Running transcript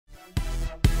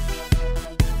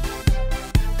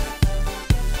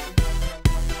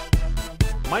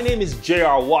My name is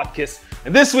JR Watkis,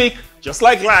 and this week, just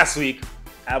like last week,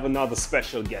 I have another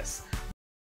special guest.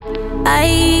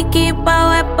 I keep a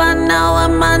weapon, now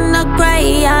I'm on the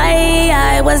cry.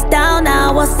 I was down,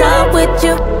 now what's up with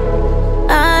you?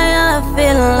 I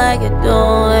feel like you're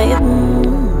doing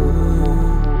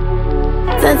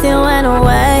since you went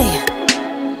away.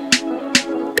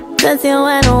 Since you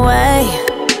went away,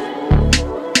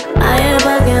 I ain't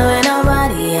fucking with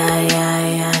nobody.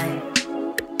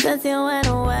 Since you went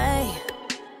away.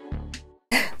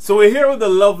 So we're here with the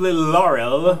lovely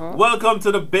Lahrel. Welcome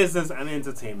to the Business and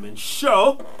Entertainment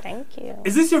Show. Thank you.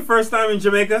 Is this your first time in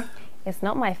Jamaica? It's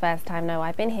not my first time, no.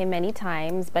 I've been here many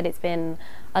times, but it's been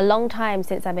a long time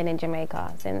since I've been in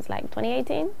Jamaica, since like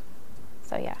 2018.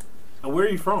 So yeah. And where are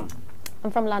you from?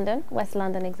 I'm from London, West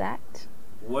London exact.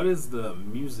 What is the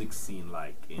music scene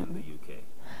like in the UK?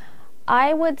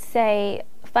 I would say,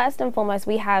 first and foremost,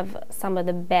 we have some of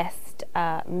the best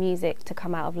music to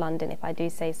come out of London, if I do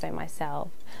say so myself.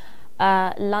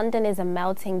 London is a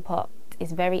melting pot.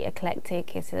 It's very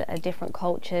eclectic. It's a different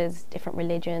cultures, different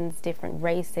religions, different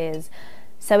races.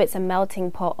 So it's a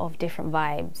melting pot of different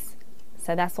vibes.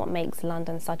 So that's what makes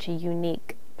London such a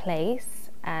unique place,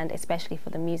 and especially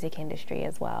for the music industry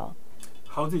as well.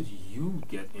 How did you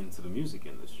get into the music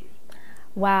industry?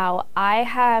 Wow, I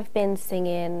have been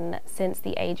singing since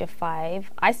the age of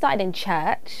 5. I started in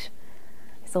church.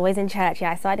 It's always in church,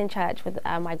 yeah. I started in church with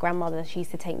my grandmother. She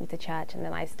used to take me to church, and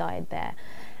then I started there.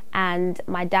 And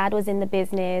my dad was in the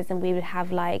business, and we would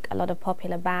have like a lot of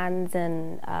popular bands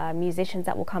and musicians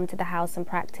that will come to the house and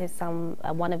practice,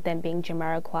 one of them being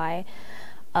Jamaican.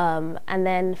 And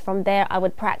then from there I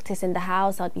would practice in the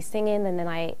house. I'd be singing, and then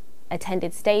I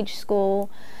attended stage school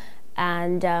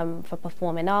and for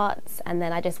performing arts, and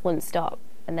then I just wouldn't stop,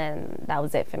 and then that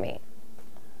was it for me.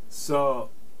 So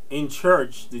in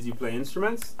church, did you play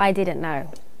instruments? I didn't know.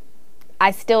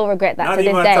 I still regret that Not to this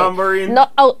even day. a tambourine?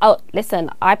 Not oh listen,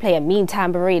 I play a mean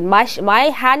tambourine. My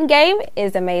hand game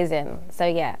is amazing. So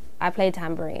yeah, I play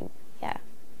tambourine. Yeah.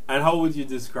 And how would you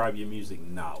describe your music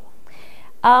now?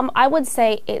 I would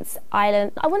say it's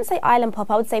island. I wouldn't say island pop.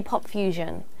 I would say pop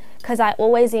fusion, because I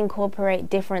always incorporate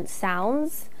different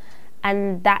sounds,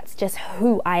 and that's just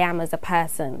who I am as a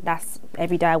person. That's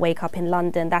every day I wake up in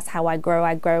London. That's how I grow.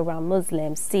 I grow around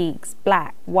Muslims, Sikhs,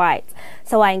 black, white.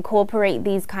 So I incorporate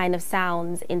these kind of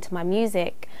sounds into my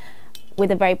music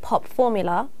with a very pop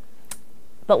formula,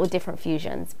 but with different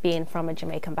fusions, being from a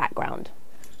Jamaican background.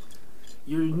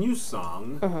 Your new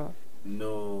song,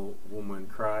 No Woman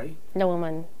Cry. No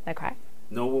woman, no cry.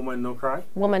 No Woman, No Cry?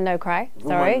 Woman, no cry. Woman,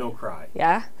 Sorry. No Cry.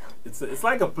 Yeah. It's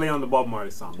like a play on the Bob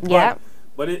Marley song. Yeah.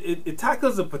 But it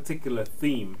tackles a particular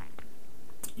theme.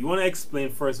 You want to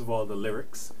explain first of all the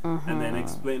lyrics, and then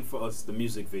explain for us the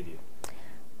music video.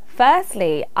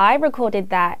 Firstly, I recorded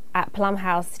that at Plum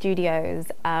House Studios.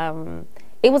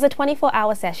 It was a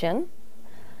 24-hour session.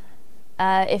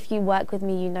 If you work with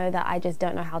me, you know that I just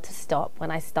don't know how to stop when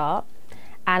I start.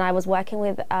 And I was working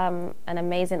with an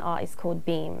amazing artist called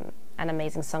Beam, an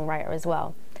amazing songwriter as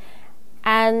well.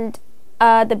 And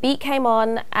the beat came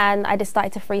on, and I just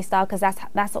started to freestyle, because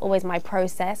that's always my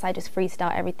process. I just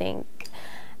freestyle everything.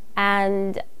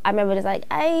 And I remember just like,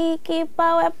 I keep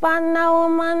a weapon, no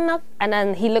woman. And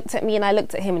then he looked at me, and I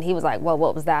looked at him, and he was like, well,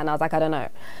 what was that? And I was like, I don't know.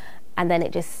 And then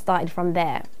it just started from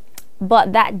there.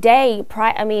 But that day,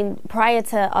 prior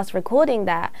to us recording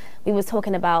that, we was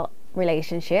talking about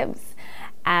relationships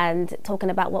and talking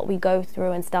about what we go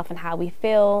through and stuff and how we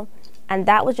feel. And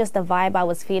that was just the vibe I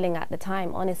was feeling at the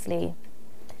time, honestly.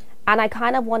 And I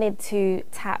kind of wanted to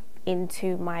tap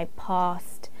into my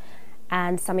past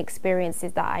and some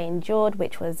experiences that I endured,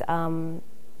 which was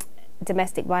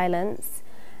domestic violence.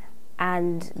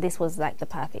 And this was like the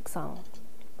perfect song.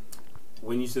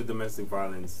 When you said domestic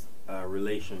violence,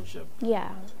 relationship.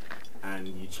 Yeah. And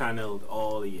you channeled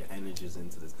all your energies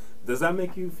into this. Does that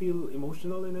make you feel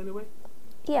emotional in any way?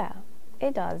 Yeah,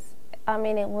 it does. I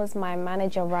mean, it was my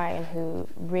manager, Ryan, who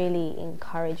really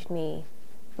encouraged me.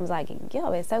 He was like,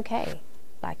 yo, it's okay.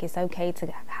 Like, it's okay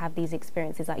to have these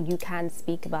experiences. Like, you can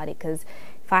speak about it, because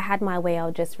if I had my way, I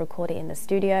would just record it in the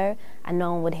studio and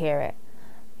no one would hear it.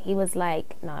 He was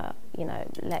like, no, you know,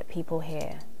 let people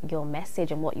hear your message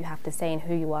and what you have to say and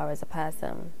who you are as a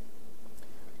person.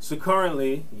 So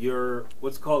currently, you're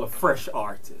what's called a fresh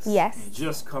artist. Yes. You're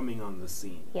just coming on the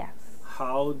scene. Yes.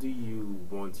 How do you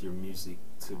want your music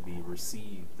to be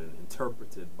received and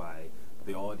interpreted by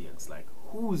the audience? Like,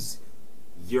 who's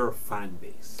your fan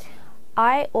base?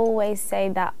 I always say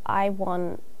that I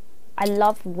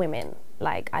love women.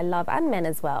 Like, I love, and men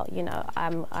as well, you know.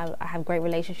 I have great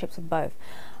relationships with both.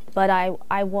 But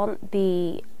I want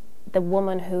the the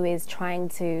woman who is trying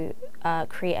to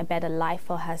create a better life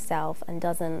for herself and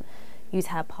doesn't use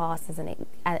her past as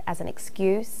an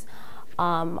excuse.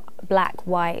 Black,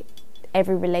 white,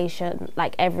 every relation,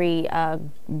 like every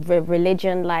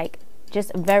religion, like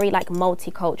just very like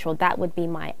multicultural. That would be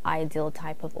my ideal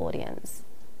type of audience.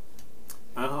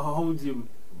 How would you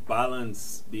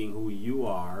balance being who you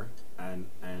are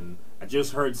and I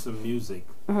just heard some music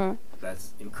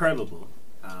that's incredible.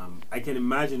 I can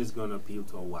imagine it's going to appeal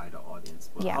to a wider audience.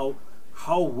 But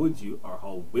how would you or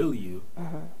how will you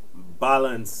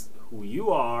balance who you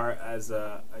are as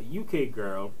a UK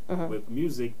girl with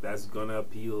music that's going to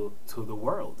appeal to the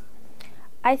world?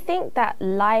 I think that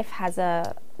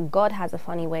God has a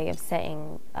funny way of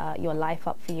setting your life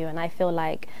up for you. And I feel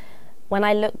like when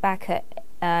I look back at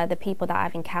the people that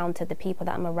I've encountered, the people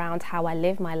that I'm around, how I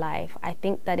live my life, I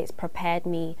think that it's prepared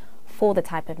me for the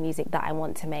type of music that I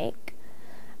want to make,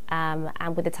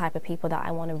 and with the type of people that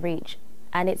I want to reach.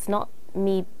 And it's not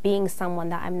me being someone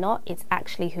that I'm not, it's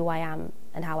actually who I am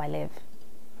and how I live.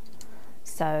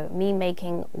 So me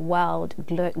making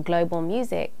global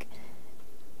music,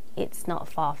 it's not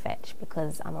far-fetched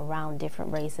because I'm around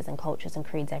different races and cultures and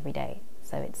creeds every day.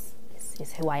 So it's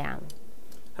who I am.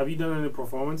 Have you done any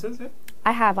performances yet?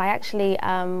 I have. I actually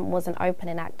was an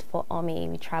opening act for Omi.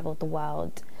 We traveled the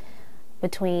world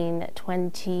between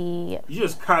 20... You're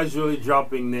just casually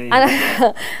dropping names.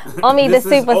 Omi, the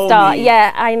superstar. Omi.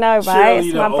 Yeah, I know, right?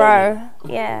 It's my bro.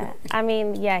 Omi. Yeah. I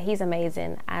mean, yeah, he's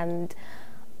amazing. And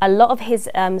a lot of his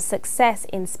success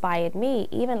inspired me,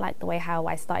 even like the way how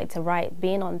I started to write.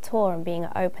 Being on tour and being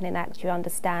an opening act, you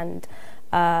understand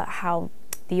how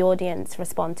the audience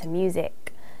respond to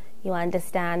music. You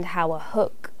understand how a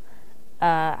hook,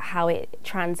 how it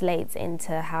translates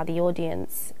into how the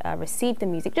audience receive the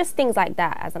music, just things like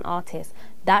that as an artist.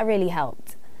 That really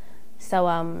helped.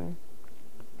 So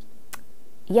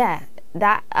yeah,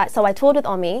 so I toured with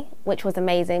Omi, which was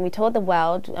amazing. We toured the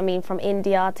world. I mean, from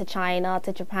India to China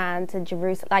to Japan to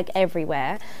Jerusalem, like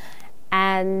everywhere.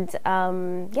 And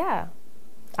yeah,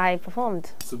 I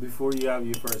performed. So before you have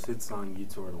your first hit song, you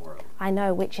toured the world. I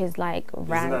know, which is like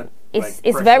random. It's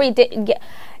very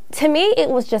to me it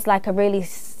was just like a really,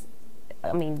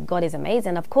 I mean, God is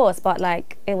amazing, of course, but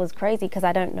like it was crazy because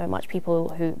I don't know much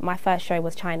people who, my first show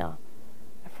was China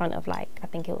in front of like, I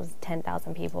think it was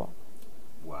 10,000 people.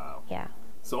 Wow. Yeah.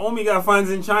 So Omi got fans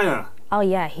in China. Oh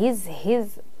yeah, he's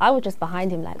I was just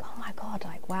behind him like, oh my God,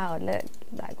 like wow, look,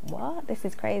 like what, this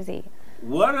is crazy.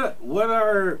 What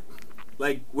are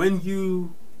like when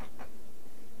you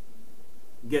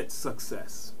get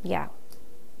success, yeah,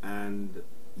 and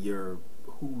you're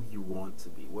who you want to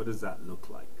be, what does that look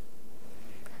like?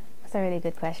 That's a really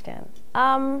good question.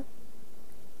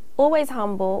 Always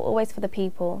humble, always for the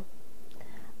people.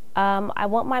 I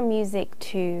want my music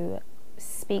to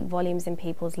speak volumes in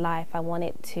people's life. I want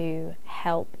it to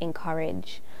help,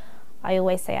 encourage. I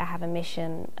always say I have a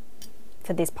mission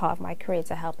for this part of my career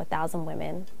to help 1,000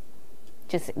 women,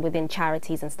 just within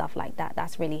charities and stuff like that.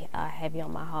 That's really heavy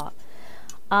on my heart.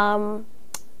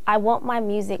 I want my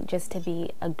music just to be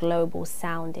a global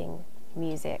sounding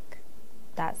music.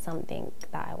 That's something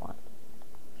that I want.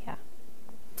 Yeah.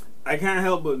 I can't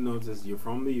help but notice you're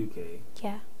from the UK.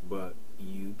 Yeah. But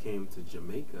you came to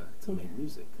Jamaica to make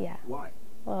music. Yeah. Why?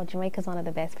 Well, Jamaica's one of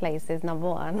the best places, number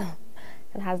one,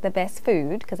 and has the best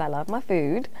food because I love my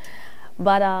food.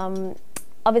 But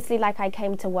obviously, like, I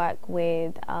came to work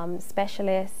with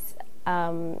specialists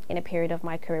in a period of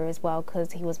my career as well,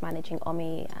 because he was managing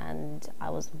Omi and I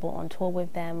was brought on tour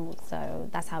with them. So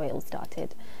that's how it all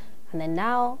started. And then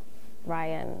now,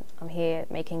 Ryan, I'm here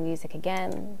making music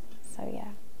again. So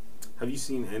yeah. Have you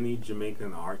seen any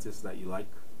Jamaican artists that you like?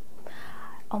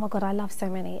 Oh my God, I love so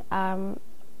many.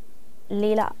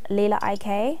 Leela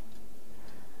IK,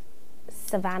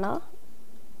 Savannah,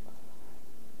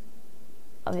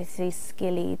 obviously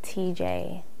Skilly,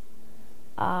 TJ,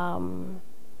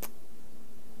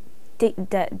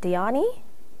 Diani?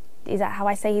 Is that how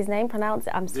I say his name? Pronounce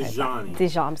it? I'm so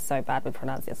bad. I'm so bad with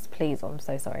pronunciations. Please, I'm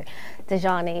so sorry.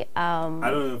 Dejani. I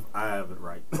don't know if I have it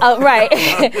right. Oh, right.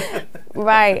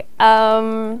 Right.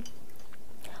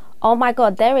 Oh my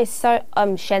God, there is so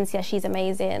Shensia, she's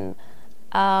amazing.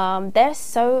 There's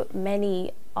so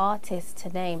many artists to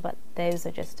name, but those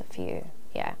are just a few.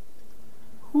 Yeah.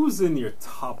 Who's in your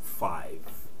top 5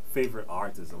 favorite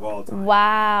artists of all time?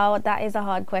 Wow, that is a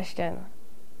hard question.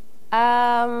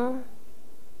 Love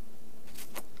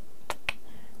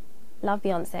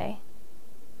Beyonce.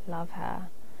 Love her.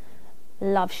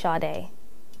 Love Sade.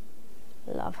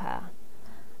 Love her.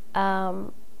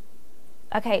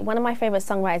 Okay, one of my favorite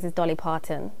songwriters is Dolly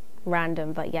Parton.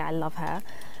 Random, but yeah, I love her.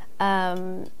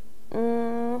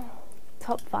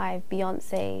 Top 5: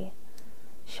 Beyonce,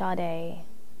 Sade.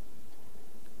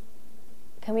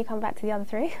 Can we come back to the other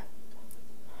 3?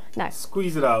 No.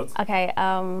 Squeeze it out. Okay.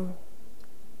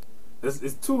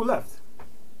 There's 2 left.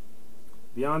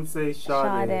 Beyonce,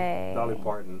 Sade, Dolly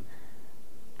Parton.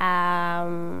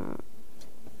 I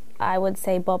would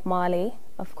say Bob Marley,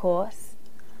 of course,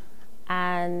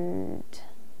 and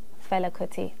Fela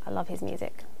Kuti. I love his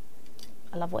music.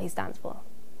 I love what he stands for.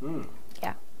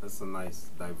 Yeah. That's a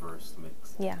nice, diverse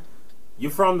mix. Yeah.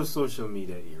 You're from the social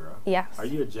media era. Yes. Are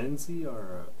you a Gen Z or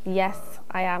a... Yes,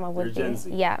 I am. I would you're be. Gen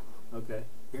Z? Yeah. Okay.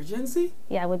 You're Gen Z?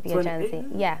 Yeah, I would be a Gen Z.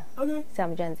 Yeah. Okay. So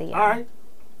I'm a Gen Z, yeah. All right.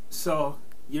 So,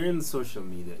 you're in the social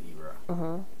media era.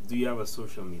 Do you have a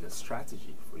social media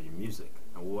strategy for your music?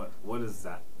 And what does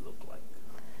that look like?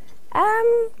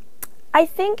 I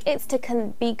think it's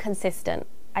to be consistent.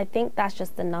 I think that's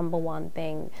just the number one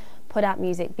thing. Put out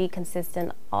music, be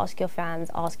consistent, ask your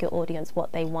fans, ask your audience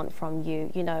what they want from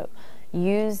you. You know,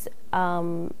 use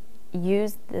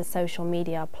the social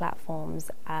media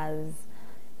platforms as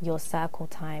your circle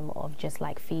time of just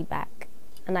like feedback.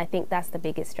 And I think that's the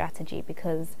biggest strategy,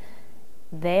 because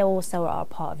they also are a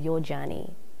part of your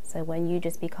journey. So when you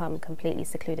just become completely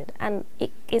secluded, and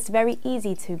it's very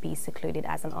easy to be secluded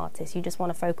as an artist, you just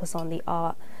want to focus on the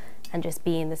art and just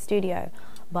be in the studio.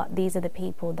 But these are the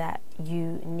people that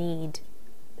you need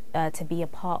to be a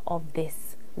part of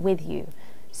this with you.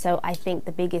 So I think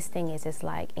the biggest thing is just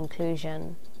like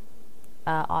inclusion,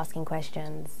 asking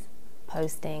questions,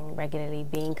 posting regularly,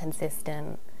 being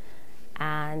consistent,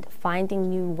 and finding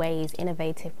new ways,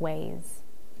 innovative ways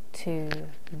to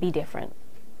be different.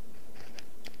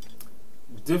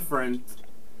 Different.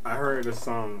 I heard a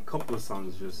couple of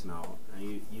songs just now,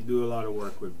 and you do a lot of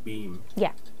work with Beam.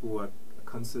 Yeah. Who I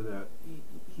consider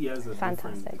he has a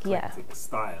fantastic, different eclectic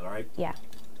style, right? Yeah.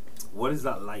 What is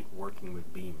that like working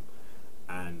with Beam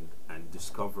and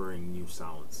discovering new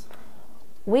sounds?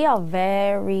 We are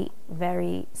very,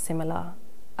 very similar.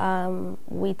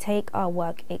 We take our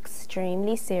work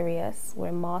extremely serious.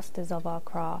 We're masters of our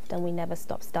craft, and we never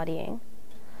stop studying.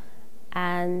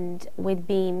 And with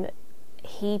Beam,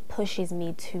 he pushes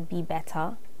me to be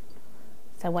better.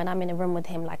 So when I'm in a room with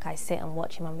him, like, I sit and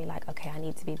watch him and be like, okay, I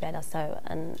need to be better. So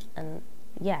and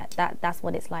yeah, that's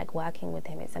what it's like working with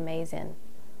him. It's amazing,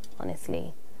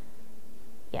 honestly.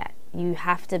 Yeah, you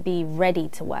have to be ready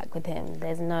to work with him.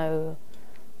 There's no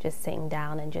just sitting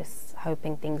down and just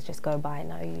hoping things just go by.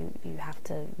 No, you have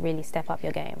to really step up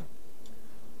your game.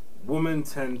 Women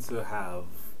tend to have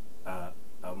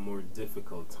a more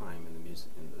difficult time in the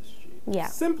music industry. Yeah.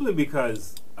 Simply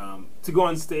because to go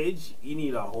on stage, you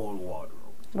need a whole wardrobe.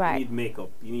 Right. You need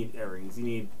makeup, you need earrings, you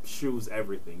need shoes,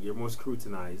 everything. You're more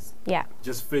scrutinized. Yeah.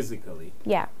 Just physically.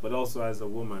 Yeah. But also as a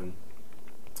woman,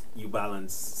 you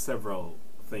balance several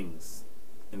things,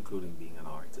 including being an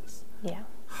artist. Yeah.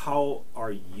 How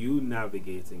are you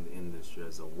navigating the industry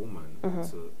as a woman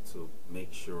to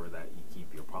make sure that you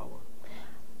keep your power?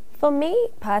 For me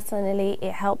personally,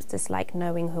 it helps just like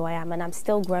knowing who I am, and I'm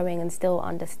still growing and still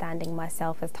understanding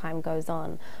myself as time goes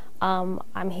on.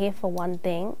 I'm here for one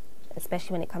thing,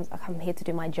 especially when it comes, I'm here to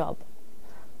do my job,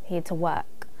 here to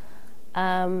work,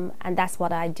 and that's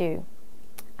what I do.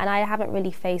 And I haven't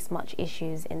really faced much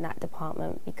issues in that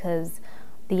department, because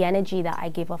the energy that I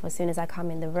give off as soon as I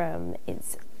come in the room,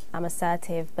 I'm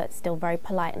assertive but still very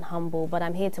polite and humble, but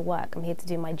I'm here to work, I'm here to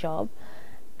do my job,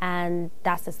 and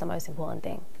that's just the most important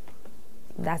thing.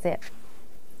 That's it.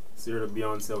 So you're the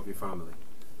Beyonce of your family.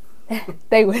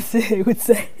 They would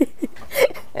say.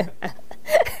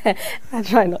 I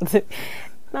try not to.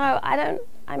 No, I don't.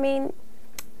 I mean,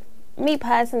 me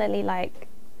personally, like,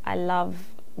 I love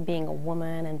being a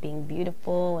woman and being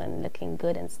beautiful and looking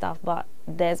good and stuff, but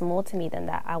there's more to me than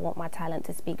that. I want my talent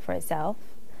to speak for itself,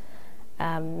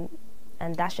 and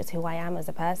that's just who I am as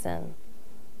a person.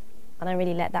 I don't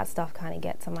really let that stuff kind of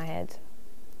get to my head.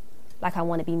 Like, I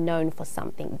want to be known for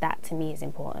something. That to me is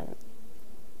important.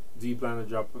 Do you plan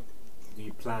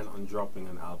on dropping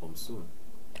an album soon?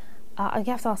 I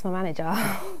have to ask my manager,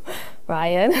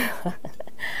 Ryan.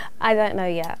 I don't know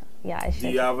yet. Yeah, I should. Do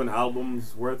you have an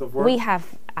album's worth of work? We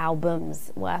have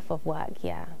albums worth of work.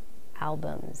 Yeah,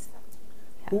 albums.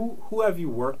 Yeah. Who have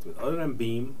you worked with other than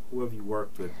Beam? Who have you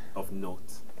worked with of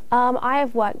note? I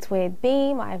have worked with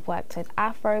Beam, I've worked with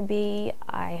Afrobeat,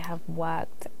 I have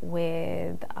worked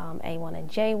with A1 and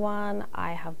J1,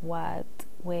 I have worked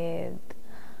with,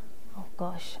 oh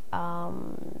gosh,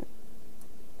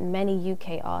 many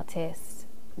UK artists,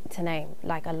 to name,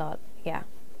 like a lot, yeah.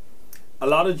 A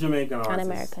lot of Jamaican artists, and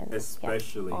Americans,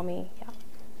 especially. Yeah. Omi, yeah.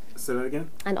 Say that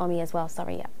again? And Omi as well,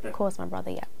 sorry, yeah. Of course, my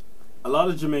brother, yeah. A lot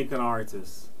of Jamaican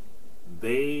artists,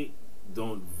 they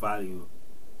don't value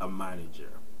a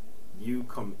manager. You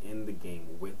come in the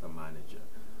game with a manager.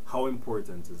 How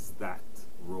important is that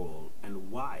role, and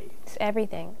why? It's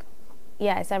everything.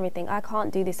 Yeah, it's everything. I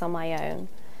can't do this on my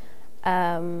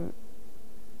own.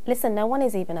 Listen, no one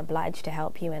is even obliged to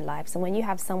help you in life. So when you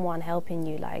have someone helping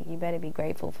you, like, you better be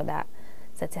grateful for that.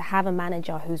 So to have a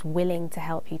manager who's willing to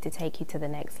help you to take you to the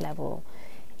next level,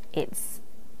 it's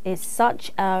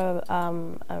such a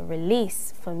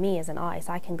release for me as an artist.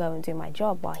 I can go and do my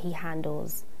job while he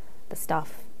handles the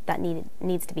stuff that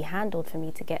needs to be handled for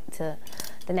me to get to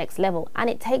the next level. And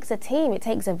it takes a team, it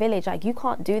takes a village. Like, you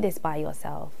can't do this by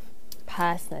yourself.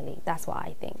 Personally, that's what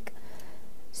I think.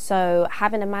 So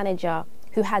having a manager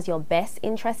who has your best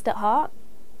interest at heart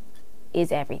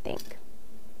is everything.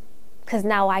 Because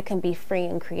now I can be free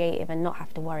and creative and not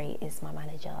have to worry, is my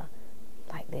manager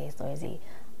like this, or is he?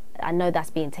 I know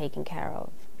that's being taken care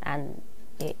of, and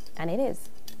it is.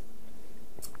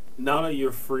 Now that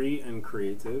you're free and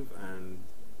creative and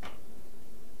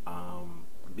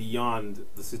beyond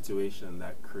the situation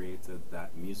that created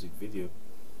that music video,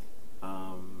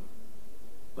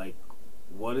 like,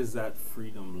 what does that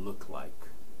freedom look like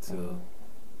to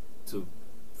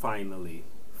finally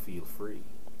feel free?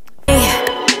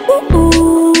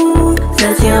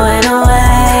 Since you went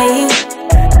away,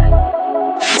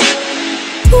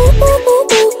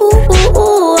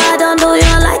 I don't do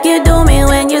you like you do me.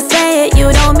 When you say it,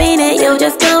 you don't mean it, you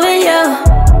just do it, you.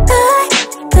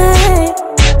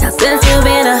 Now since you've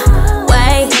been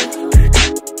away,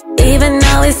 even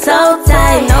though it's so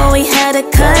tight, know we had to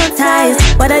cut ties,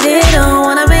 but I didn't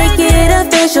wanna make it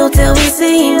official till we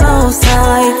see both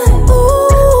sides.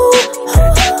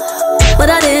 But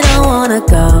I didn't wanna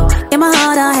go. In my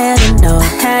heart I had to know. I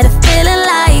had a feeling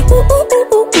like,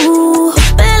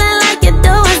 feeling like you're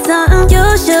doing something you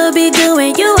should be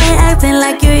doing. You ain't acting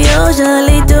like you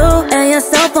usually do, and your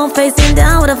cell phone facing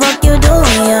down. What the fuck you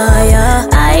doing? Yeah.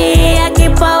 I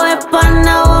keep away, but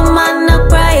now I'm on the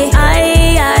gray.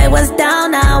 I was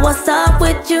down, now what's up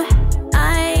with you?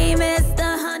 I miss the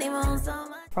honeymoon so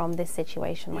much. From this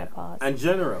situation, my past. And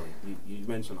generally, you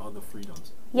mentioned all the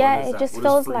freedoms. Yeah, it just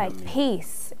feels like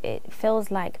peace. It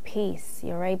feels like peace.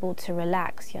 You're able to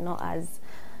relax. You're not as...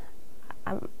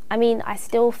 I mean, I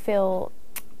still feel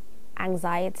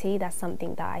anxiety. That's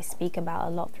something that I speak about a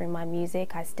lot through my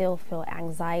music. I still feel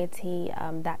anxiety.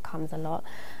 That comes a lot.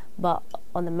 But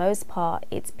on the most part,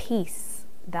 it's peace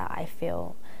that I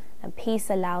feel. And peace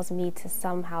allows me to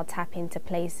somehow tap into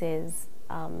places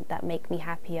that make me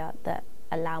happier, that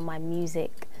allow my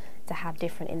music to have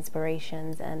different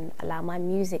inspirations, and allow my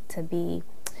music to be,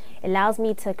 it allows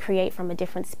me to create from a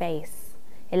different space.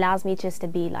 It allows me just to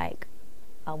be like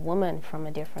a woman from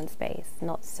a different space,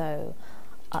 not so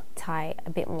uptight, a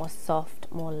bit more soft,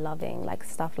 more loving, like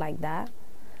stuff like that,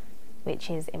 which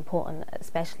is important,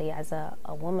 especially as a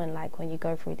woman. Like, when you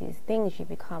go through these things, you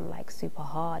become like super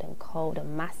hard and cold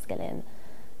and masculine.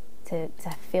 To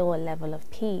feel a level of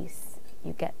peace,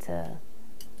 you get to,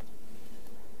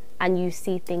 and you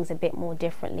see things a bit more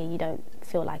differently. You don't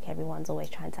feel like everyone's always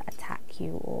trying to attack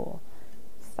you, or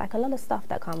it's like a lot of stuff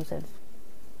that comes with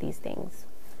these things.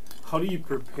 How do you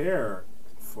prepare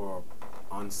for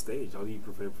on stage? How do you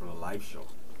prepare for a live show?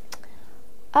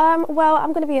 Well,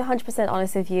 I'm going to be 100%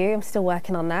 honest with you. I'm still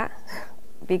working on that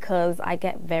because I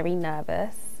get very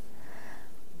nervous.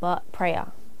 But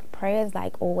prayer is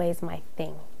like always my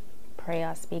thing.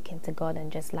 Prayer, speaking to God,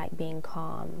 and just like being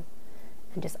calm.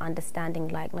 And just understanding,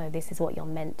 like, no, this is what you're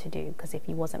meant to do, because if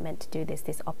you wasn't meant to do this,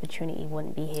 this opportunity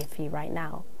wouldn't be here for you right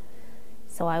now.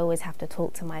 So I always have to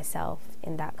talk to myself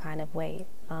in that kind of way,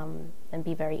 and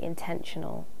be very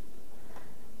intentional,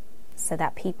 so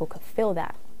that people could feel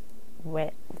that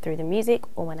through the music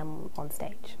or when I'm on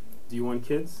stage. Do you want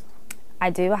kids? I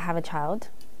do. I have a child.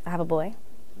 I have a boy.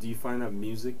 Do you find that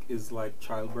music is like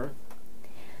childbirth?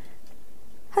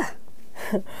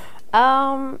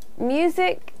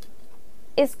 Music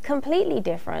is completely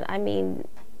different. I mean,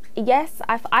 yes,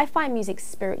 I find music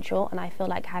spiritual, and I feel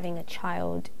like having a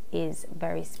child is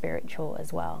very spiritual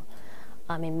as well,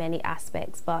 in many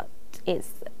aspects, but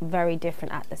it's very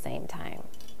different at the same time,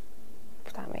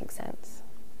 if that makes sense.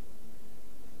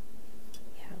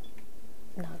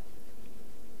 Yeah. No.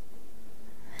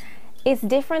 It's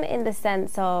different in the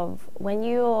sense of when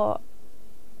you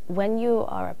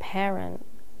are a parent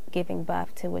giving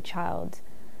birth to a child,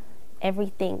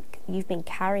 everything, you've been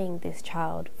carrying this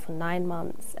child for 9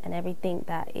 months, and everything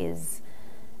that is,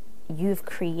 you've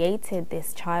created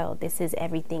this child, this is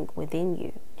everything within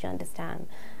you. Do you understand?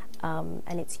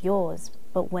 and it's yours.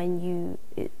 But when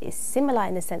it's similar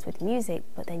in the sense with music,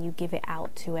 but then you give it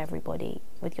out to everybody.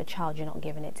 With your child, you're not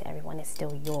giving it to everyone, it's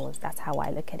still yours. That's how I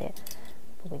look at it.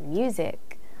 But with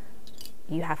music,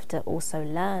 you have to also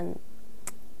learn,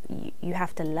 you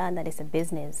have to learn that it's a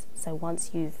business. So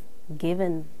once you've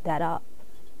given that up,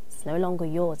 it's no longer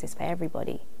yours, it's for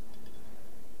everybody.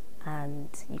 And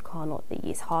you cannot,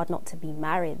 it's hard not to be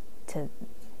married to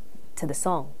the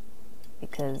song,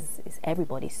 because it's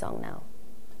everybody's song now.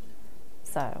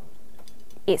 So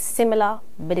it's similar,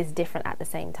 but it's different at the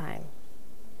same time.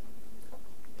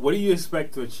 What do you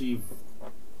expect to achieve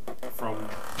from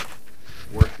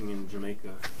working in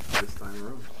Jamaica this time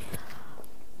around?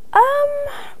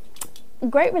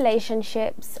 Great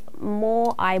relationships,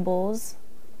 more eyeballs.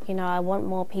 You know, I want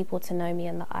more people to know me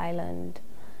on the island,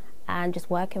 and just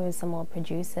working with some more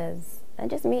producers and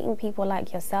just meeting people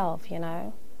like yourself, you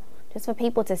know. Just for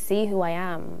people to see who I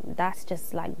am. That's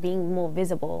just like being more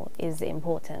visible is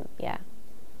important, yeah.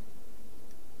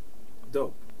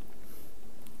 Dope.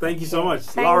 Thank you so much,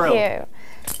 Thank Lahrel. you.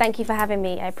 Thank you for having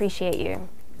me. I appreciate you.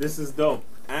 This is dope.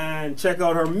 And check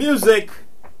out her music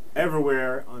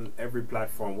everywhere on every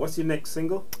platform. What's your next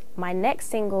single? My next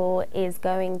single is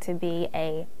going to be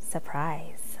a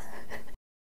surprise.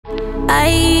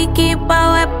 I keep a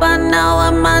weapon, now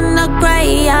I'm on a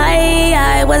cry.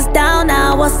 I was down,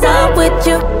 now what's up with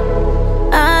you?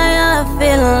 I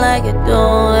feel like you're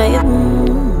doing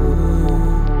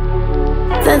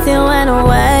since you went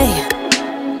away.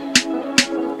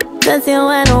 Since you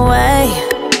went away,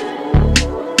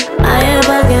 I ain't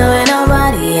fucking with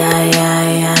nobody.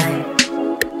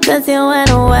 Since you went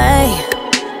away,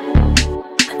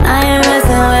 I ain't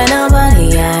messing with nobody.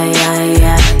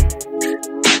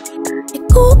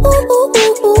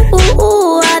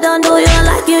 Ooh, I don't do you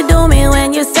like you do me.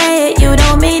 When you say it, you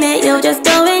don't mean it, you just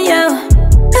doing you.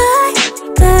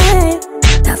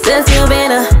 Now since you've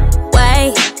been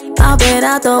away, I've been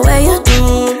out the way you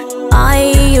do.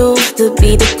 I used to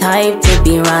be the type to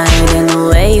be riding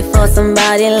away for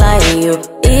somebody like you.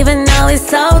 Even though it's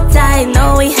so tight,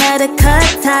 know we had to cut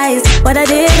ties, but I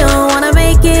didn't wanna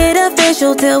make it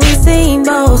official till we seen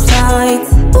both sides.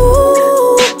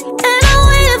 Ooh, and I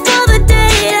waited for the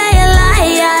day that you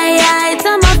lie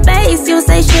to my face. You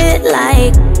say shit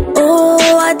like, ooh,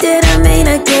 I didn't mean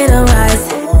to get a rise.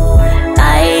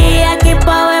 I keep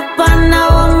a weapon, now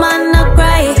I'm on a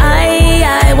cry.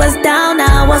 I was down,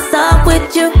 now what's up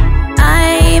with you?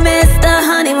 I missed the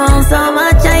honeymoon so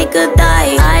much I could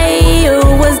die. You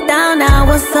was down, now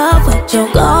what's up with you?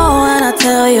 Go and I'll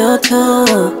tell you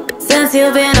too. Since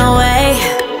you've been away,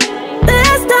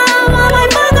 this time I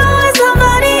might fuck with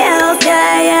somebody else.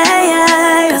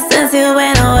 Yeah. Since you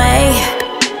went away,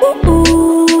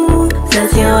 ooh,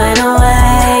 since you went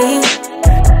away,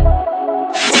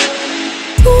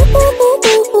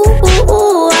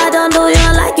 ooh, I don't do you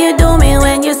like you do me.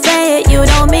 When you say it, you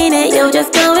don't mean it, you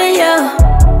just doing you.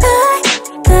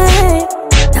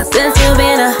 Now since you've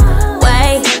been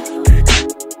away,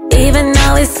 even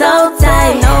though it's so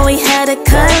tight, know we had to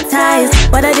cut ties,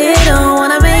 but I didn't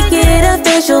wanna make it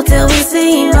official till we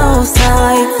seen both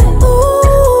sides.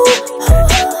 Ooh,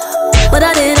 but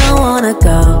I didn't wanna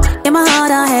go. In my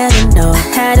heart I had to know. I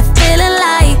had a feeling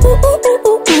like,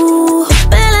 ooh,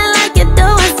 feeling like you're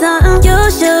doing something you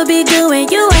should be doing.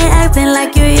 You ain't acting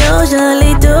like you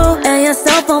usually do, and your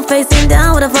cell phone facing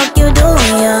down. What the fuck you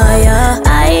doing? Yeah.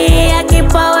 I keep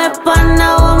a weapon,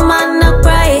 now I'm on a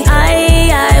cry.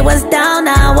 I was down,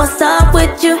 now what's up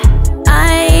with you?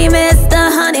 I missed the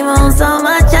honeymoon so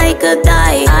much I could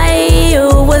die. You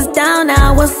was down,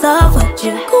 now what's up with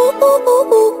you?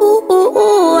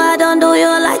 Ooh, I don't do you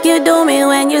like you do me.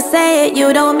 When you say it,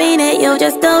 you don't mean it, you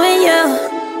just doing you.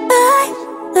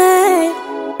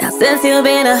 Now since you've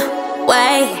been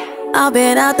away, I've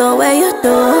been out the way you do.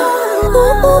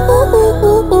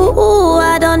 Ooh,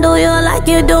 I don't do you like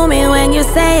you do me. When you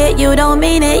say it, you don't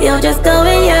mean it, you just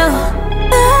doing you.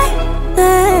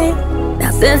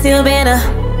 Now since you've been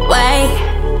away,